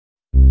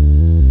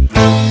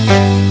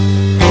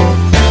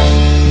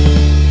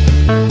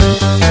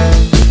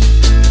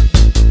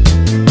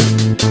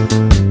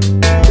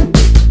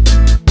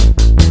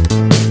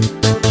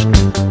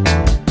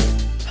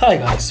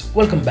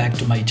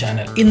to my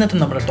channel. ഇന്നത്തെ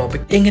നമ്മുടെ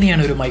topic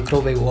എങ്ങനെയാണ് ഒരു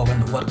മൈക്രോവേവ് ഓവൻ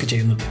വർക്ക്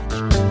ചെയ്യുന്നത്.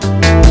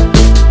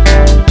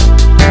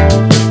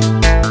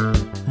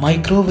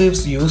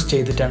 മൈക്രോവേവ്സ് യൂസ്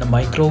ചെയ്തിട്ടാണ്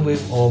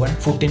മൈക്രോവേവ് ഓവൻ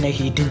ഫുഡിനെ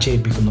ഹീറ്റിംഗ്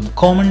ചെയ്യിപ്പിക്കുന്നത്.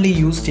 കോമൺലി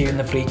യൂസ്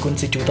ചെയ്യുന്ന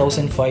ഫ്രീക്വൻസി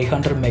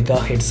 2500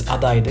 MHz,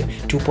 അതായത്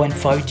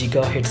 2.5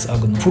 GHz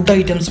ആകുന്നു. Food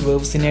items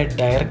waves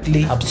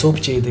directly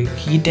absorb ചെയ്ത്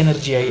ഹീറ്റ്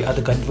എനർജിയായി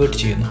അത് കൺവേർട്ട്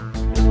ചെയ്യുന്നു.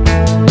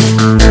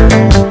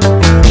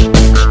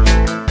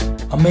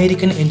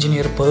 അമേരിക്കൻ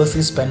എഞ്ചിനീയർ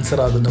പേഴ്സി സ്പെൻസർ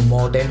ആകുന്നു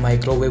മോഡേൺ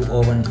മൈക്രോവേവ്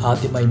ഓവൻ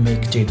ആദ്യമായി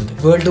മേക്ക് ചെയ്തത്.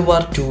 World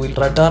war 2-ൽ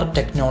radar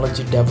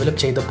technology develop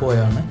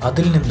ചെയ്തപ്പോഴാണ്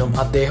അതിൽ നിന്നും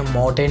അദ്ദേഹം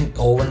മോഡേൺ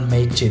ഓവൻ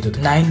മേക്ക് ചെയ്തത്.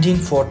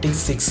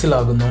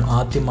 1946-ലാകുന്നു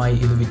ആദ്യമായി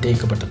ഇത്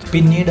വിറ്റഴിക്കപ്പെട്ടത്.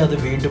 പിന്നീട് അത്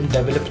വീണ്ടും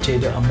ഡെവലപ്പ്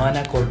ചെയ്ത്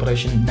അമാന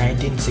കോർപ്പറേഷൻ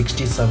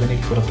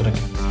 1967-ൽ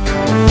പുറത്തിറക്കി.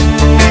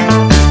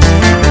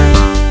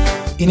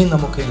 ഇനി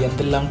നമുക്ക്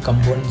എന്തെല്ലാം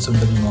കമ്പോണൻസ്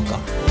ഉണ്ടെന്ന്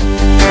നോക്കാം.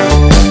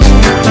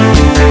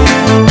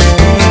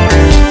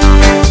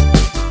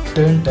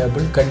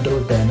 Turntable, control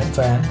panel,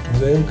 fan,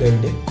 wave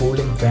guide,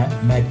 cooling fan,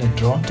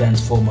 magnetron,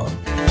 transformer.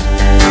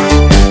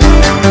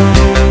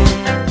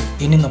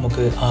 ഇനി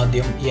നമുക്ക്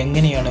ആദ്യം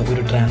എങ്ങനെയാണ്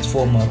ഒരു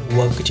ട്രാൻസ്ഫോമർ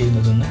വർക്ക്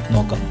ചെയ്യുന്നതെന്ന്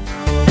നോക്കാം.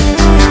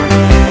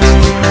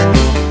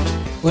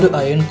 ഒരു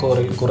അയൺ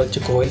കോറിൽ കുറച്ച്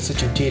കോയിൽസ്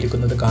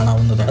ചുറ്റിയിരിക്കുന്നത്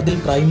കാണാവുന്നതാണ്. അതിൽ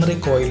പ്രൈമറി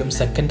കോയിലും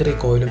സെക്കൻഡറി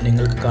കോയിലും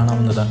നിങ്ങൾക്ക്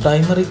കാണാവുന്നതാണ്.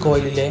 പ്രൈമറി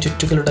കോയിലിലെ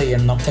ചുറ്റുകളുടെ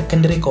എണ്ണം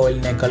സെക്കൻഡറി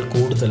കോയിലിനേക്കാൾ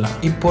കൂടുതലാണ്.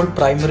 ഇപ്പോൾ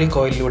പ്രൈമറി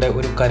കോയിലിലൂടെ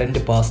ഒരു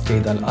കറന്റ് പാസ്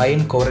ചെയ്താൽ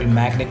അയൺ കോറിൽ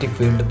മാഗ്നറ്റിക്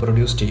ഫീൽഡ്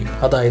പ്രൊഡ്യൂസ് ചെയ്യും,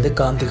 അതായത്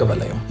കാന്തിക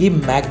വലയം. ഈ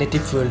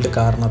മാഗ്നറ്റിക് ഫീൽഡ്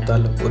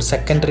കാരണത്താൽ ഒരു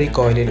സെക്കൻഡറി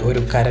കോയിലിൽ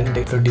ഒരു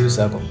കറന്റ് പ്രൊഡ്യൂസ്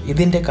ആകും.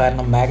 ഇതിന്റെ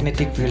കാരണം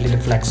മാഗ്നറ്റിക്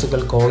ഫീൽഡിലെ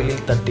ഫ്ലക്സുകൾ കോയിലിൽ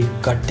തട്ടി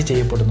കട്ട്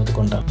ചെയ്യപ്പെടുന്നത്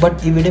കൊണ്ടാണ്.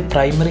 ബട്ട് ഇവിടെ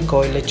പ്രൈമറി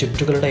കോയിലിലെ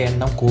ചുറ്റുകളുടെ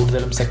എണ്ണം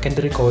കൂടുതലും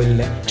സെക്കൻഡറി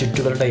കോയിലിലെ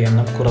ചുറ്റുകളുടെ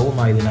എണ്ണം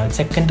കുറവുമായതിനാൽ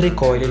സെക്കൻഡറി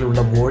കോയിലിലുള്ള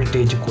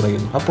വോൾട്ടേജ്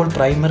കുറയുന്നു. അപ്പോൾ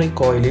പ്രൈമറി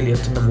കോയിലിൽ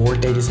എത്തുന്ന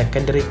വോൾട്ടേജ്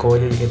സെക്കൻഡറി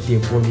കോയിലിൽ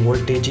എത്തിയപ്പോൾ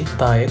വോൾട്ടേജ്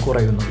താഴെ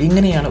കുറയുന്നു.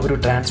 ഇങ്ങനെയാണ് ഒരു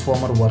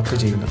ട്രാൻസ്ഫോമർ വർക്ക്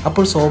ചെയ്യുന്നത്.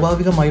 അപ്പോൾ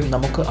സ്വാഭാവികമായും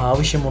നമുക്ക്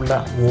ആവശ്യമുള്ള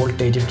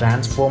വോൾട്ടേജ്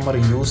ട്രാൻസ്ഫോമർ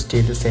യൂസ്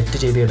ചെയ്ത് സെറ്റ്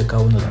ചെയ്ത്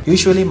എടുക്കാവുന്നതാണ്.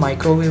 Usually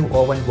microwave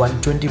oven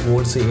 120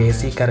 volts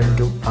AC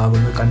കറന്റും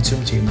ആകുന്നു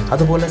കൺസ്യൂം ചെയ്യുന്നത്.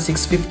 അതുപോലെ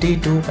 650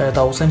 to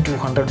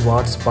 1200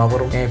 watts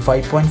പവറും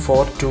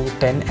 5.4 to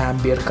 10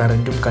 ആംപിയർ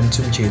കറന്റും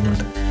കൺസ്യൂം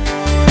ചെയ്യുന്നുണ്ട്.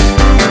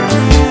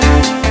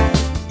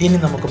 ഇനി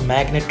നമുക്ക്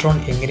മാഗ്നട്രോൺ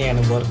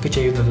എങ്ങനെയാണ് വർക്ക്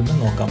ചെയ്യുന്നതെന്ന്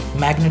നോക്കാം.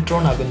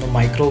 മാഗ്നട്രോൺ ആകുന്നു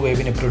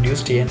മൈക്രോവേവിനെ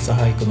പ്രൊഡ്യൂസ് ചെയ്യാൻ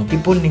സഹായിക്കുന്നു.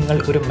 ഇപ്പോൾ നിങ്ങൾ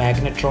ഒരു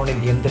മാഗ്നട്രോണിൽ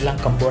എന്തെല്ലാം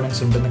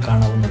കമ്പോണൻസ് ഉണ്ടെന്ന്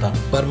കാണാവുന്നതാണ്.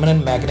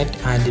 Permanent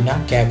magnet, antenna,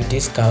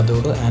 cavities,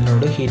 cathode,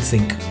 anode, heat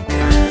sink.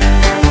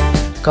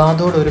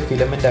 Cathode ഒരു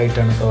ഫിലമെന്റ്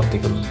ആയിട്ടാണ്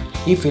പ്രവർത്തിക്കുന്നത്.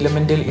 ഈ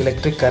ഫിലമെന്റിൽ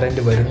ഇലക്ട്രിക്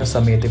കറന്റ് വരുന്ന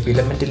സമയത്ത്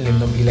ഫിലമെന്റിൽ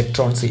നിന്നും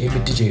ഇലക്ട്രോൺസ്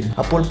എമിറ്റ് ചെയ്യുന്നു.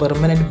 അപ്പോൾ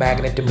പെർമനന്റ്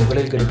മാഗ്നറ്റ്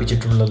മുകളിൽ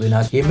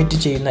ഘടിപ്പിച്ചിട്ടുള്ളതിനാൽ എമിറ്റ്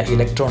ചെയ്യുന്ന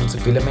ഇലക്ട്രോൺസ്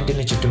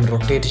ഫിലമെന്റിന് ചുറ്റും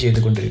റൊട്ടേറ്റ്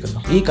ചെയ്തുകൊണ്ടിരിക്കുന്നു.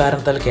 ഈ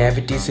കാരണത്താൽ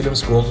കാവിറ്റീസിലും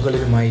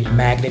സ്പോക്കുകളിലുമായി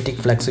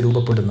മാഗ്നറ്റിക് ഫ്ലക്സ്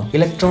രൂപപ്പെടുന്നു.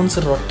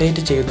 ഇലക്ട്രോൺസ്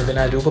റൊട്ടേറ്റ്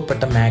ചെയ്യുന്നതിനാൽ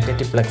രൂപപ്പെട്ട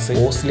മാഗ്നറ്റിക് ഫ്ലക്സ്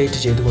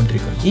ഓസിലേറ്റ്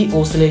ചെയ്തുകൊണ്ടിരിക്കുന്നു. ഈ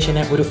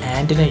ഓസിലേഷനെ ഒരു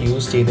ആന്റിന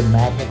യൂസ് ചെയ്ത്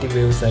മാഗ്നറ്റിക്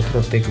വേവ്സ് ആക്കി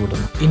പുറത്തേക്ക്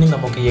വിടുന്നു. ഇനി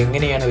നമുക്ക്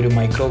എങ്ങനെയാണ് ഒരു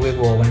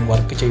മൈക്രോവേവ് ഓവൻ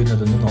വർക്ക്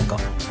ചെയ്യുന്നതെന്ന്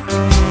നോക്കാം.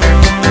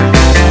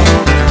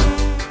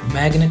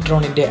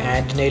 മാഗ്നട്രോണിന്റെ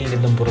ആന്റിനയിൽ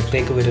നിന്നും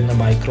പുറത്തേക്ക് വരുന്ന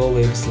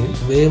മൈക്രോവേവ്സ്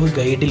വേവ്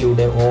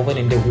ഗൈഡിലൂടെ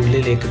ഓവനിന്റെ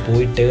ഉള്ളിലേക്ക്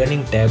പോയി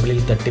ടേണിംഗ് ടേബിളിൽ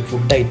തട്ടി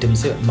ഫുഡ്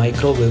ഐറ്റംസ്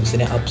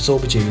മൈക്രോവേവ്സിനെ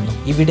അബ്സോർബ് ചെയ്യുന്നു.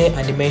 ഇവിടെ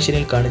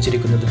അനിമേഷനിൽ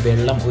കാണിച്ചിരിക്കുന്നത്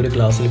വെള്ളം ഒരു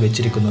ഗ്ലാസ്സിൽ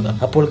വെച്ചിരിക്കുന്നതാണ്.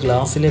 അപ്പോൾ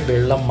ഗ്ലാസ്സിലെ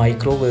വെള്ളം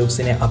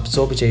മൈക്രോവേവ്സിനെ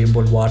അബ്സോർബ്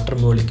ചെയ്യുമ്പോൾ വാട്ടർ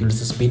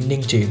മോളിക്യൂൾസ്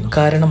സ്പിന്നിങ് ചെയ്യുന്നു.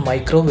 കാരണം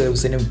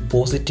മൈക്രോവേവ്സിന്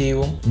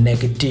പോസിറ്റീവും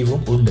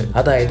നെഗറ്റീവും ഉണ്ട്.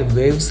 അതായത്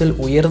വേവ്സിൽ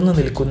ഉയർന്നു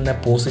നിൽക്കുന്ന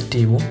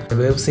പോസിറ്റീവും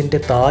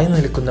വേവ്സിന്റെ താഴ്ന്നു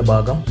നിൽക്കുന്ന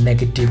ഭാഗം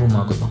നെഗറ്റീവും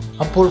ആകുന്നു.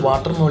 അപ്പോൾ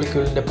വാട്ടർ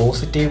മോളിക്യൂളിന്റെ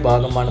പോസിറ്റീവ്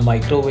ഭാഗമാണ്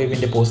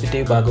മൈക്രോവേവിന്റെ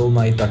പോസിറ്റീവ്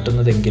ഭാഗവുമായി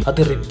തട്ടുന്നതെങ്കിൽ അത്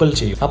റിപ്പൽ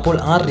ചെയ്യും. അപ്പോൾ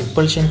ആ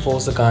റിപ്പൾഷൻ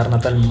ഫോഴ്സ്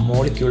കാരണത്താൽ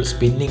മോളിക്യൂൾ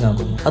സ്പിന്നിങ്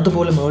ആകുന്നു.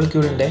 അതുപോലെ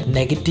മോളിക്യൂളിന്റെ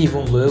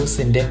നെഗറ്റീവും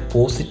വേവ്സിന്റെ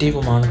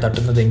പോസിറ്റീവുമാണ്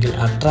തട്ടുന്നതെങ്കിൽ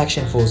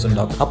അട്രാക്ഷൻ ഫോഴ്സ്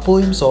ഉണ്ടാകും.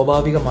 അപ്പോഴും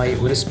സ്വാഭാവികമായി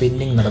ഒരു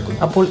സ്പിന്നിങ് നടക്കുന്നു.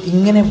 അപ്പോൾ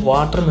ഇങ്ങനെ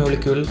വാട്ടർ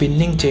മോളിക്യൂൾ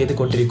സ്പിന്നിങ്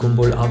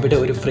ചെയ്തുകൊണ്ടിരിക്കുമ്പോൾ അവിടെ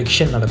ഒരു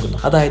ഫ്രിക്ഷൻ നടക്കുന്നു,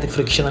 അതായത്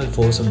ഫ്രിക്ഷണൽ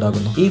ഫോഴ്സ്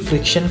ഉണ്ടാകുന്നു. ഈ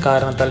ഫ്രിക്ഷൻ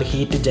കാരണത്താൽ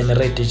ഹീറ്റ്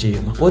ജനറേറ്റ്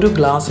ചെയ്യുന്നു. ഒരു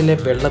ഗ്ലാസ്സിലെ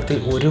വെള്ളത്തിൽ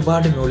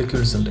ഒരുപാട്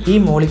മോളിക്യൂൾസ് ഉണ്ട്. ഈ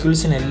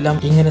മോളിക്യൂൾസിനെല്ലാം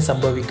ഇങ്ങനെ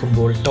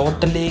സംഭവിക്കുമ്പോൾ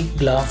ടോട്ടലി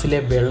ഗ്ലാസ്സിലെ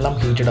വെള്ളം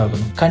ഹീറ്റഡ്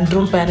ആകുന്നു.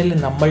 കൺട്രോൾ പാനലിൽ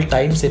നമ്മൾ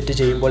ടൈം സെറ്റ്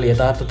ചെയ്യുമ്പോൾ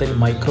യഥാർത്ഥത്തിൽ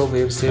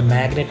മൈക്രോവേവ്സ്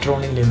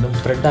മാഗ്നട്രോണിൽ നിന്നും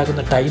സ്പ്രെഡ്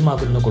ആകുന്ന ടൈം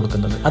ആകുന്നു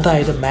കൊടുക്കുന്നത്.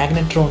 അതായത്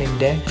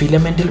മാഗ്നട്രോണിന്റെ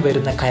ഫിലമെന്റിൽ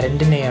വരുന്ന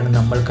കറന്റിനെയാണ്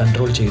നമ്മൾ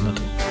കൺട്രോൾ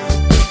ചെയ്യുന്നത്.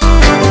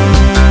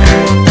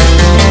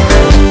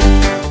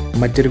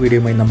 മറ്റൊരു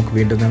വീഡിയോയുമായി നമുക്ക്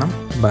വീണ്ടും കാണാം.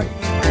 ബൈ.